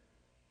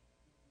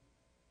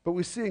 But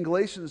we see in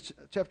Galatians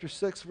chapter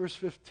 6, verse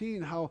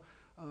 15, how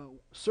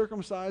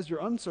circumcised or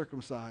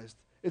uncircumcised,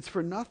 it's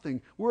for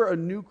nothing. We're a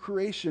new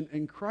creation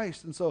in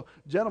Christ. And so,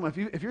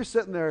 gentlemen, if you're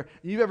sitting there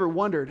and you've ever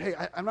wondered, hey,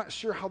 I'm not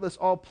sure how this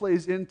all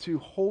plays into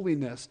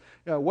holiness,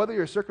 whether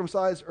you're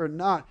circumcised or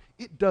not,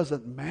 it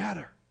doesn't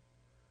matter.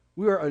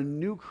 We are a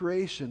new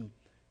creation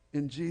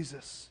in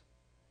Jesus.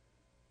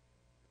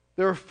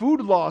 There are food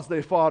laws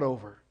they fought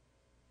over.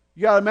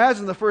 You got to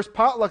imagine the first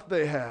potluck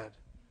they had.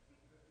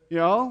 You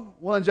know,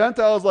 one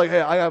Gentile's like,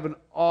 hey, I have an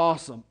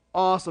awesome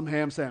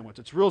ham sandwich.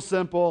 It's real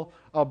simple.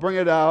 I'll bring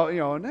it out.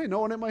 And hey, no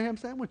one ate my ham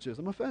sandwiches.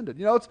 I'm offended.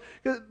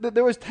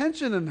 There was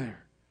tension in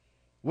there.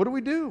 What do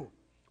we do?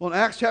 Well, in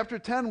Acts chapter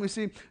 10, we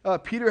see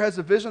Peter has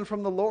a vision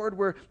from the Lord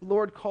where the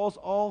Lord calls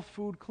all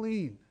food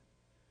clean.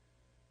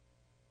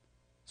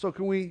 So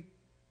can we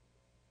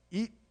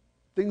eat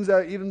things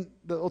that even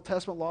the Old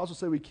Testament laws will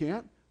say we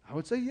can't? I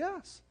would say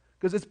yes,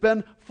 because it's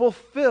been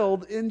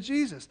fulfilled in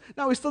Jesus.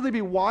 Now, we still need to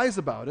be wise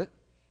about it.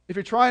 If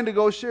you're trying to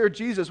go share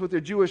Jesus with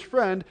your Jewish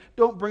friend,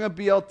 don't bring a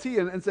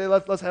BLT and say,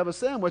 let's have a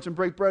sandwich and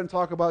break bread and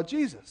talk about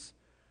Jesus.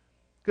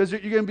 Because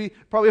you're going to be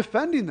probably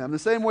offending them. The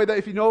same way that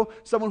if you know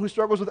someone who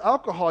struggles with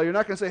alcohol, you're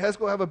not going to say, hey, let's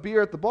go have a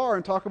beer at the bar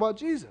and talk about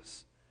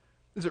Jesus.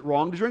 Is it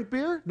wrong to drink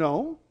beer?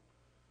 No.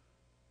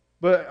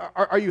 But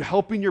are you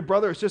helping your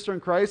brother or sister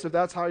in Christ if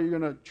that's how you're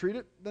going to treat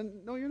it?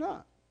 Then no, you're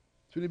not.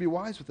 So we need to be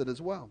wise with it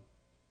as well.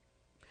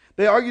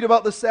 They argued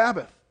about the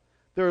Sabbath.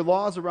 There are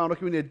laws around,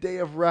 okay, we need a day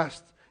of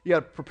rest. You got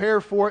to prepare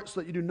for it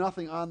so that you do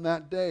nothing on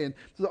that day. And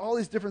so all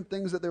these different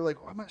things that they're like,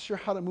 I'm not sure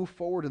how to move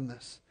forward in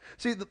this.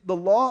 See, the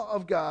law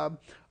of God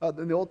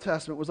in the Old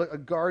Testament was like a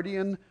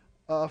guardian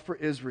for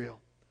Israel,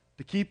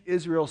 to keep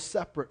Israel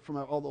separate from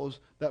all those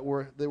that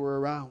were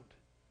around.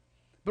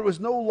 But it was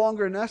no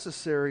longer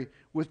necessary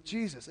with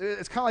Jesus.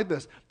 It's kind of like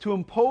this. To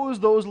impose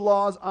those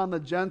laws on the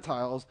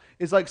Gentiles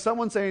is like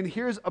someone saying,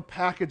 here's a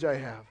package I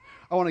have.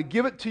 I want to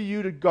give it to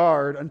you to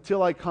guard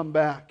until I come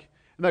back.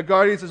 And that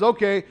guardian says,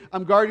 okay,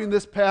 I'm guarding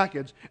this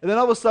package. And then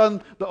all of a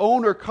sudden, the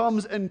owner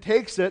comes and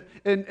takes it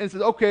and says,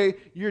 okay,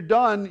 you're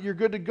done. You're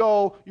good to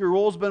go. Your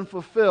role's been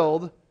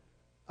fulfilled.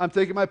 I'm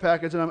taking my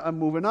package and I'm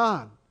moving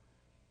on.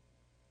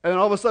 And then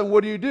all of a sudden,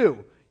 what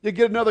do? You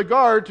get another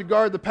guard to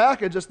guard the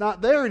package that's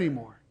not there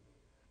anymore.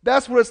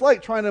 That's what it's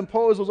like trying to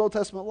impose those Old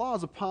Testament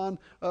laws upon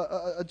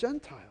a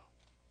Gentile.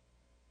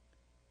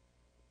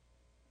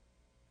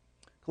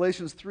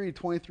 Galatians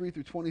 3:23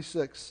 through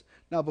 26.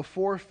 Now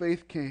before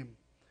faith came,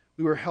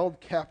 we were held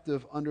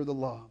captive under the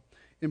law,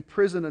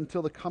 imprisoned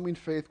until the coming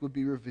faith would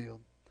be revealed.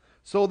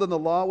 So then the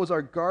law was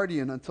our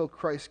guardian until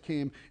Christ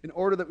came, in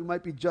order that we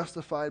might be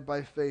justified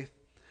by faith.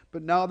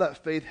 But now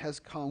that faith has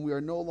come, we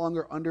are no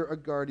longer under a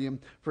guardian,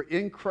 for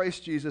in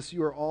Christ Jesus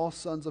you are all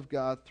sons of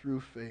God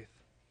through faith.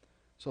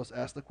 So let's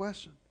ask the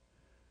question,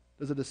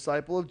 does a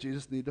disciple of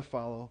Jesus need to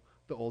follow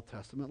the Old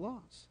Testament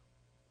laws?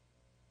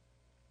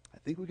 I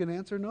think we can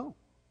answer no.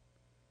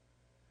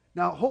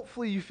 Now,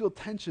 hopefully you feel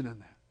tension in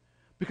that.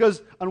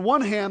 Because on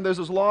one hand, there's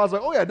those laws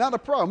like, oh yeah, not a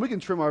problem. We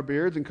can trim our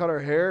beards and cut our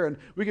hair, and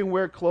we can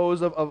wear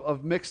clothes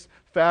of mixed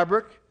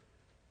fabric.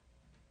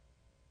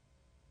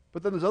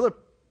 But then there's other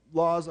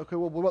laws, okay,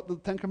 well, what about the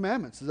Ten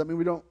Commandments? Does that mean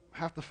we don't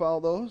have to follow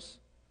those?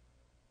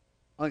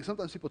 Like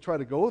sometimes people try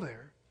to go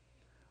there.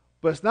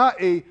 But it's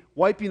not a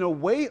wiping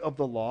away of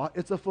the law.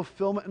 It's a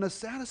fulfillment and a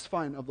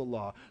satisfying of the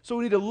law. So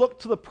we need to look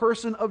to the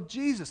person of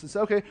Jesus and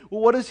say, okay,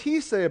 well, what does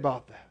he say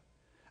about that?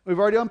 We've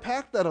already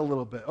unpacked that a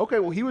little bit. Okay,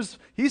 well,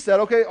 he said,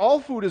 okay, all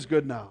food is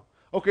good now.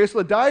 Okay, so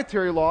the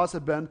dietary laws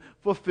have been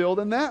fulfilled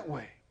in that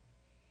way.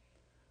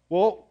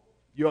 Well,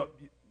 the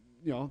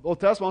Old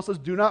Testament says,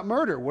 do not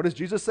murder. What does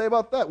Jesus say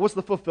about that? What's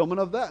the fulfillment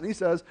of that? And he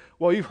says,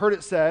 well, you've heard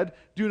it said,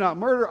 do not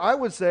murder. I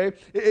would say,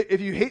 if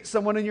you hate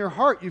someone in your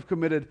heart, you've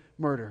committed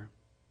murder.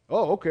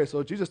 Oh, okay,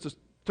 so Jesus just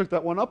took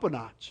that one up a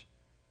notch.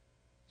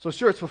 So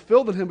sure, it's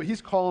fulfilled in him, but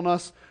he's calling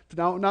us to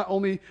now not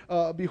only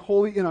be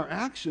holy in our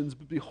actions,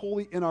 but be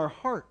holy in our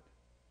heart.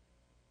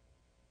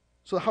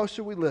 So how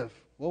should we live?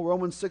 Well,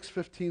 Romans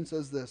 6:15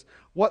 says this.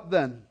 What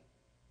then?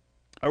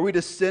 Are we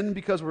to sin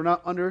because we're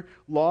not under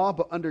law,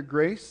 but under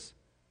grace?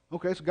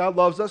 Okay, so God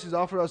loves us. He's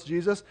offered us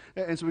Jesus,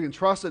 and so we can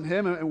trust in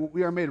him, and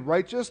we are made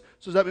righteous.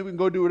 So does that mean we can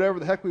go do whatever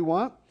the heck we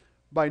want?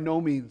 By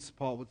no means,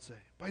 Paul would say.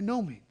 By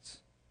no means.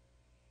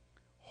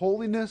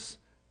 Holiness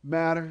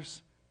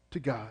matters to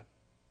God.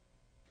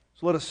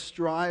 So let us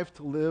strive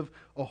to live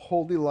a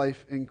holy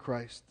life in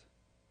Christ.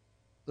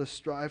 Let us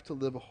strive to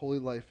live a holy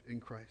life in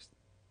Christ.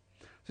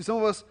 See, some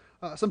of us,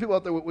 some people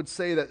out there would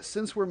say that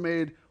since we're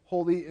made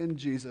holy in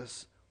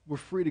Jesus, we're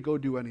free to go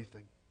do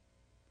anything.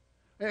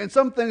 And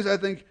some things I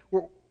think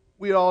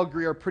we all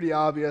agree are pretty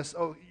obvious.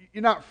 Oh,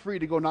 you're not free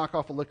to go knock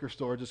off a liquor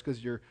store just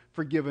because you're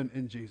forgiven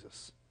in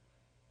Jesus.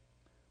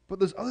 But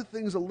there's other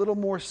things a little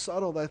more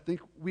subtle that I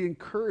think we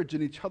encourage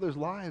in each other's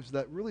lives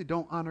that really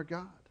don't honor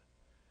God.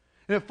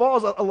 And it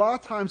falls a lot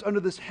of times under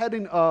this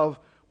heading of,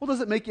 well,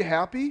 does it make you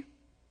happy?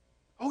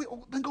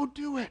 Oh, then go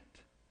do it.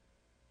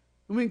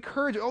 And we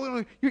encourage it.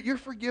 Oh, you're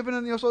forgiven,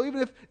 and so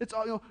even if it's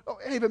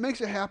hey, if it makes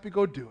you happy,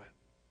 go do it.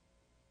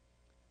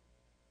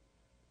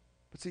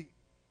 But see,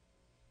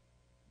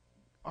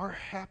 our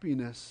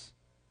happiness,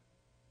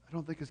 I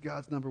don't think is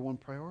God's number one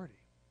priority.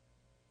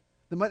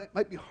 It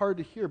might be hard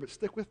to hear, but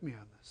stick with me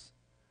on this.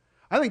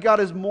 I think God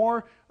is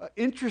more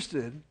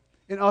interested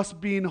in us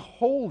being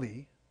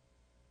holy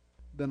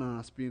than on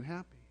us being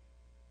happy.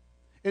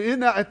 And in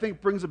that, I think,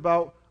 brings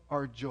about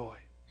our joy.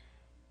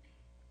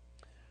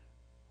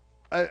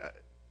 I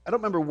don't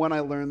remember when I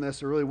learned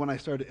this or really when I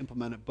started to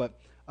implement it, but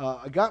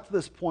I got to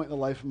this point in the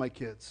life of my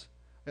kids.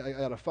 I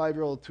got a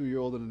 5-year-old,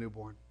 2-year-old, and a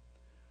newborn,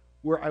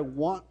 where I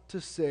want to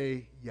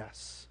say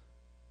yes.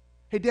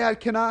 Hey, Dad,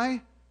 can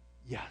I?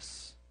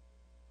 Yes.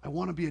 I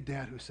want to be a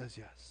dad who says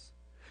yes.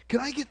 Can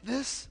I get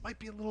this? Might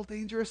be a little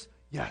dangerous.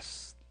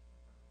 Yes.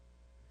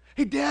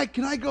 Hey, Dad,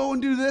 can I go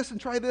and do this and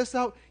try this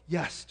out?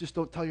 Yes, just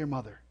don't tell your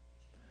mother.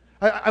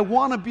 I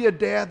want to be a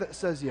dad that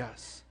says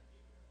yes.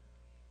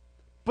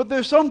 But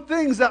there's some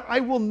things that I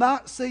will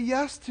not say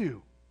yes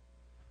to.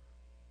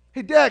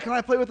 Hey, Dad, can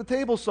I play with the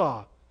table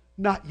saw?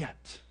 Not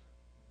yet.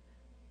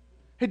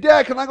 Hey,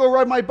 Dad, can I go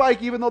ride my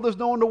bike even though there's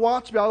no one to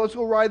watch me? Let's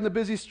go ride in the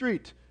busy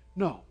street.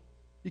 No,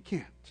 you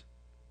can't.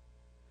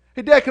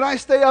 Hey, Dad, can I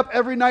stay up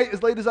every night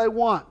as late as I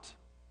want?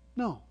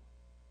 No.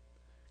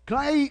 Can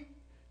I eat,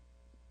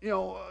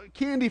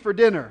 candy for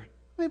dinner?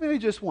 Maybe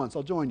just once.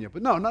 I'll join you.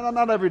 But no,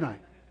 not every night.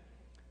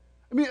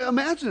 I mean,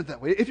 imagine it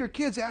that way. If your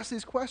kids ask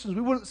these questions,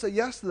 we wouldn't say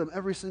yes to them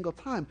every single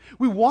time.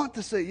 We want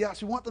to say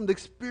yes. We want them to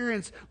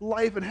experience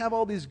life and have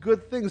all these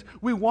good things.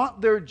 We want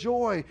their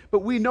joy, but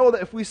we know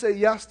that if we say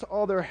yes to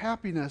all their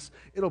happiness,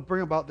 it'll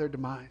bring about their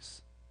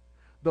demise.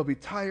 They'll be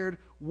tired,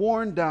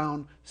 worn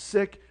down,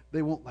 sick.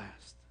 They won't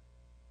last.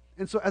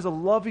 And so as a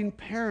loving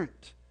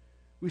parent,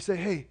 we say,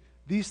 hey,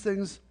 these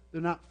things, they're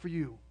not for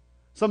you.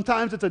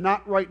 Sometimes it's a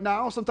not right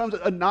now. Sometimes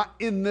it's a not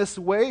in this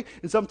way.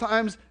 And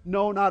sometimes,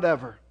 no, not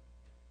ever.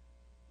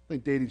 I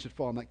think dating should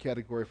fall in that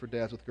category for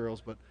dads with girls,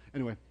 but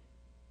anyway,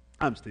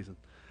 I'm just teasing.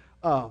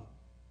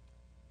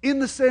 In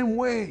the same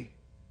way,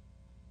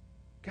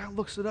 God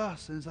looks at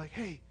us and is like,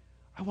 hey,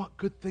 I want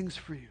good things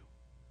for you.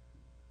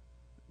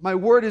 My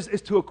word is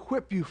to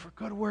equip you for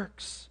good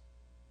works.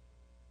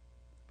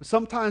 But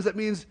sometimes that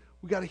means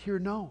we got to hear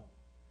no.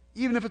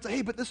 Even if it's,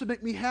 hey, but this would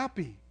make me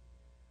happy.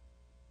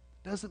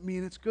 It doesn't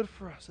mean it's good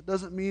for us. It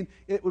doesn't mean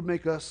it would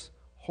make us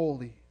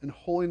holy. And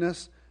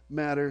holiness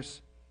matters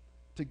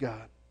to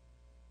God.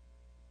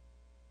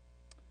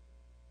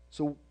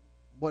 So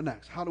what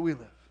next? How do we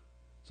live?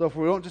 So if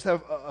we don't just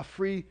have a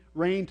free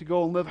reign to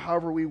go and live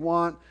however we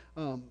want,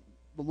 the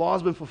law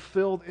has been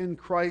fulfilled in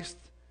Christ,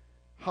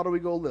 how do we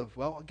go live?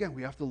 Well, again,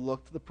 we have to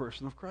look to the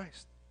person of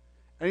Christ.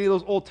 Any of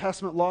those Old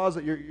Testament laws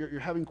that you're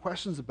having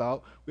questions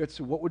about, we have to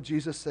see, what would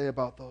Jesus say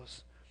about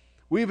those?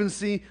 We even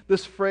see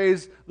this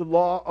phrase, the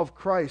law of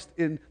Christ,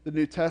 in the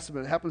New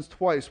Testament. It happens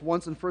twice,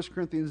 once in 1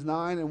 Corinthians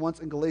 9 and once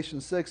in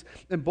Galatians 6.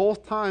 And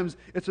both times,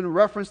 it's in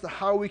reference to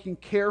how we can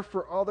care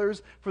for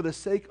others for the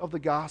sake of the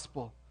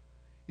gospel.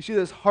 You see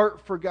this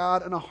heart for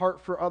God and a heart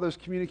for others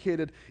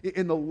communicated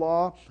in the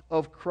law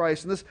of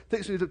Christ. And this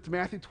takes me to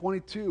Matthew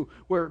 22,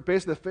 where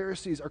basically the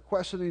Pharisees are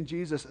questioning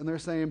Jesus, and they're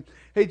saying,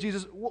 hey,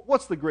 Jesus,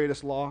 what's the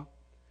greatest law?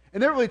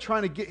 And they're really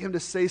trying to get him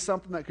to say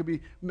something that could be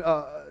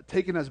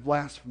taken as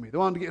blasphemy. They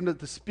wanted to get him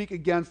to speak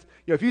against,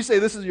 if you say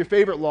this is your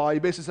favorite law,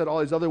 you basically said all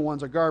these other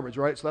ones are garbage,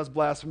 right? So that's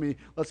blasphemy.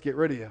 Let's get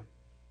rid of you.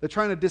 They're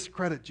trying to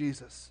discredit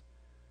Jesus.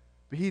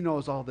 But he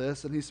knows all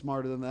this, and he's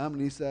smarter than them,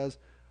 and he says,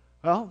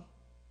 well,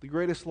 the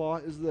greatest law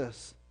is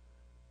this.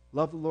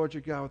 Love the Lord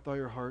your God with all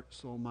your heart,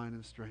 soul, mind,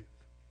 and strength.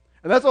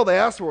 And that's all they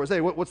asked for is, hey,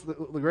 what's the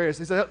greatest?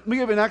 He said, let me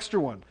give you an extra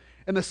one.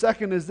 And the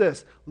second is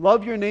this: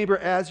 love your neighbor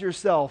as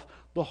yourself.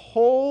 The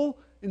whole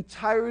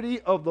entirety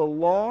of the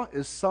law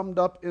is summed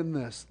up in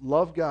this: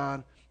 love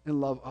God and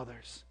love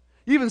others.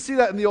 You even see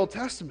that in the Old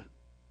Testament.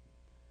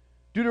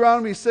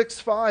 Deuteronomy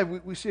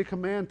 6:5, we see a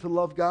command to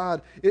love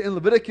God. In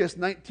Leviticus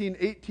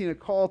 19:18, a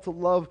call to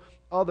love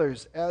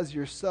others as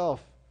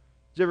yourself.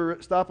 Did you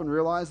ever stop and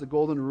realize the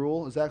golden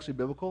rule is actually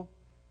biblical?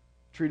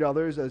 Treat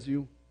others as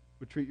you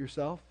would treat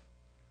yourself.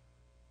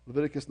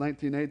 Leviticus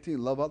 19:18,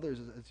 love others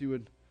as you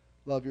would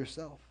love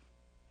yourself.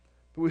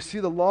 But we see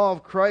the law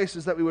of Christ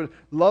is that we would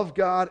love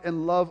God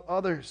and love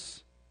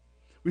others.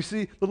 We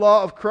see the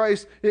law of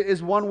Christ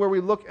is one where we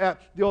look at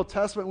the Old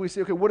Testament and we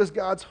say, okay, what is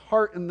God's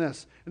heart in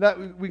this? And that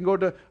we can go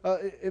to,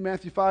 in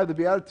Matthew 5, the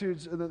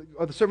Beatitudes,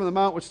 or the Sermon on the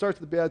Mount, which starts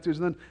with the Beatitudes,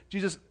 and then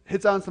Jesus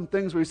hits on some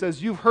things where he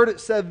says, you've heard it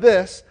said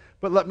this,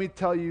 but let me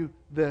tell you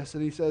this.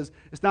 And he says,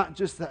 it's not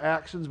just the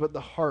actions, but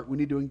the heart. We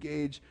need to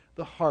engage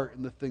the heart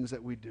in the things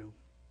that we do.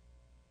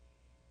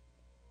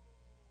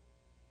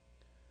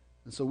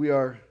 And so we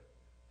are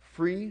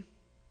free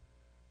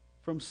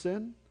from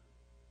sin.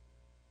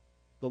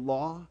 The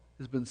law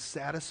has been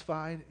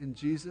satisfied in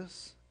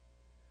Jesus.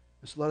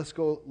 And so let us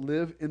go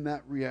live in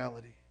that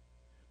reality.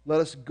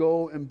 Let us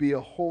go and be a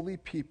holy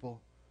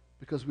people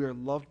because we are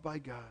loved by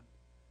God.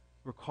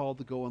 We're called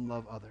to go and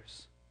love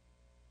others.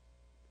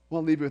 I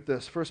want to leave you with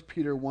this. 1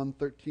 Peter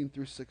 1:13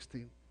 through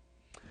 16.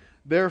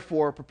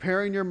 Therefore,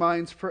 preparing your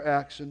minds for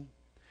action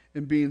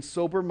and being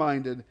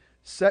sober-minded,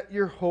 set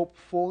your hope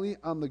fully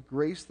on the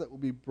grace that will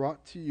be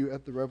brought to you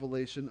at the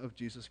revelation of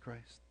Jesus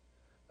Christ.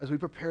 As we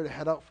prepare to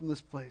head out from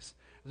this place,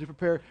 as we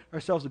prepare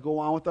ourselves to go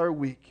on with our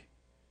week,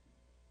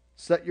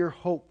 set your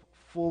hope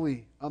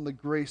fully on the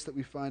grace that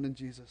we find in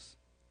Jesus.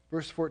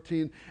 Verse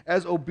 14,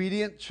 as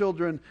obedient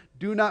children,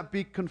 do not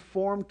be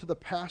conformed to the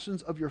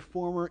passions of your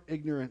former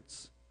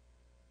ignorance.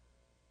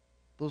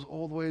 Those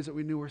old ways that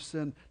we knew were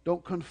sin,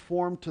 don't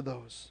conform to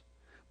those.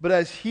 But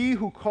as he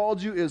who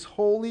called you is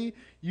holy,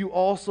 you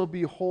also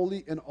be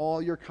holy in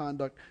all your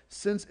conduct,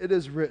 since it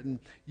is written,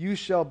 you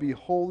shall be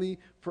holy,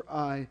 for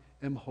I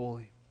am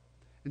holy.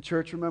 And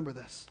church, remember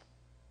this.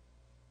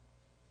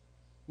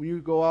 When you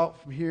go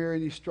out from here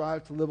and you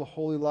strive to live a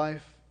holy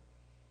life,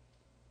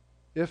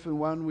 if and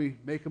when we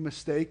make a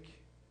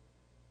mistake,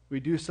 we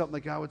do something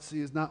that God would see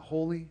is not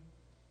holy,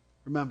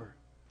 remember,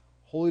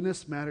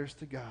 holiness matters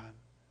to God.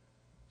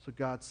 So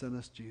God sent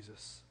us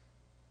Jesus,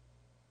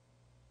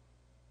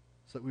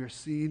 so that we are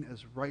seen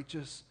as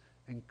righteous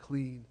and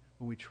clean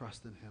when we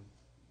trust in him.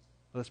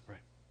 Let us pray.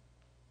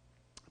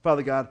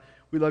 Father God,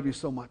 we love you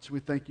so much. We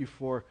thank you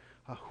for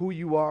who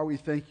you are. We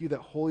thank you that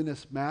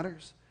holiness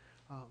matters.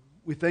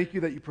 We thank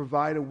you that you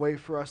provide a way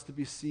for us to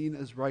be seen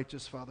as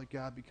righteous, Father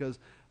God, because,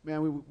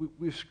 man,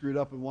 we've screwed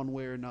up in one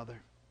way or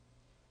another.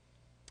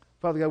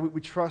 Father God,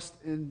 we trust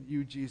in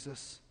you,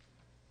 Jesus,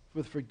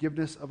 for the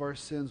forgiveness of our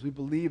sins. We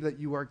believe that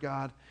you are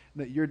God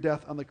and that your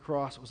death on the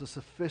cross was a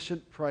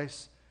sufficient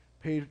price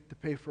paid to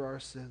pay for our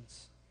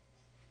sins.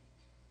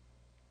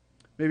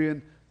 Maybe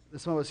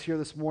some of us here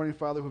this morning,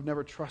 Father, who have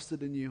never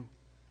trusted in you,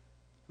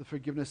 the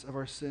forgiveness of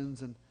our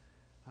sins. And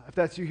if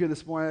that's you here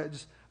this morning,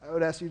 I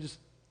would ask you just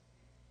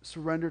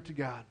surrender to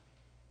God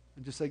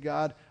and just say,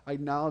 God, I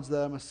acknowledge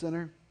that I'm a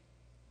sinner.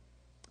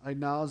 I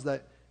acknowledge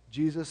that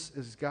Jesus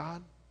is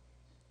God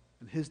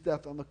and his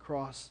death on the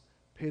cross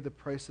paid the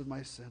price of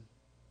my sin.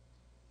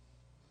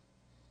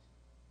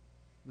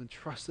 And then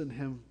trust in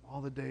him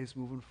all the days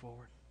moving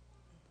forward.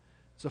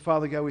 So,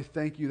 Father God, we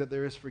thank you that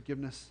there is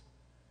forgiveness.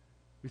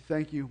 We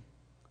thank you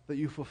that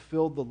you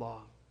fulfilled the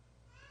law.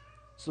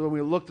 So when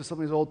we look to some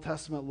of these Old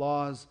Testament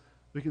laws,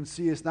 we can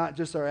see it's not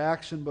just our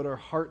action, but our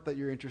heart that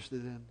you're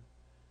interested in.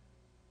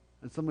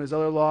 And some of these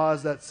other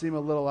laws that seem a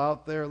little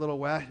out there, a little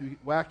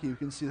wacky, you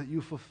can see that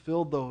you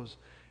fulfilled those.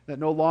 That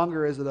no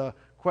longer is it a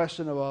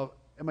question of,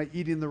 am I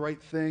eating the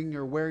right thing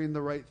or wearing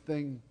the right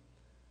thing?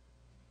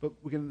 But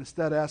we can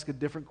instead ask a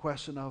different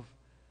question of,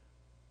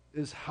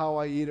 is how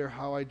I eat or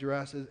how I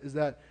dress, is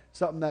that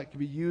something that can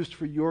be used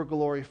for your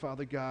glory,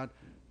 Father God,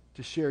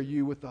 to share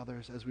you with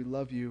others as we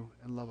love you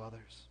and love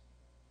others.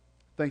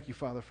 Thank you,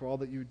 Father, for all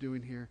that you're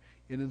doing here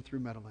in and through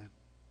Meadowland.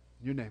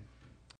 In your name.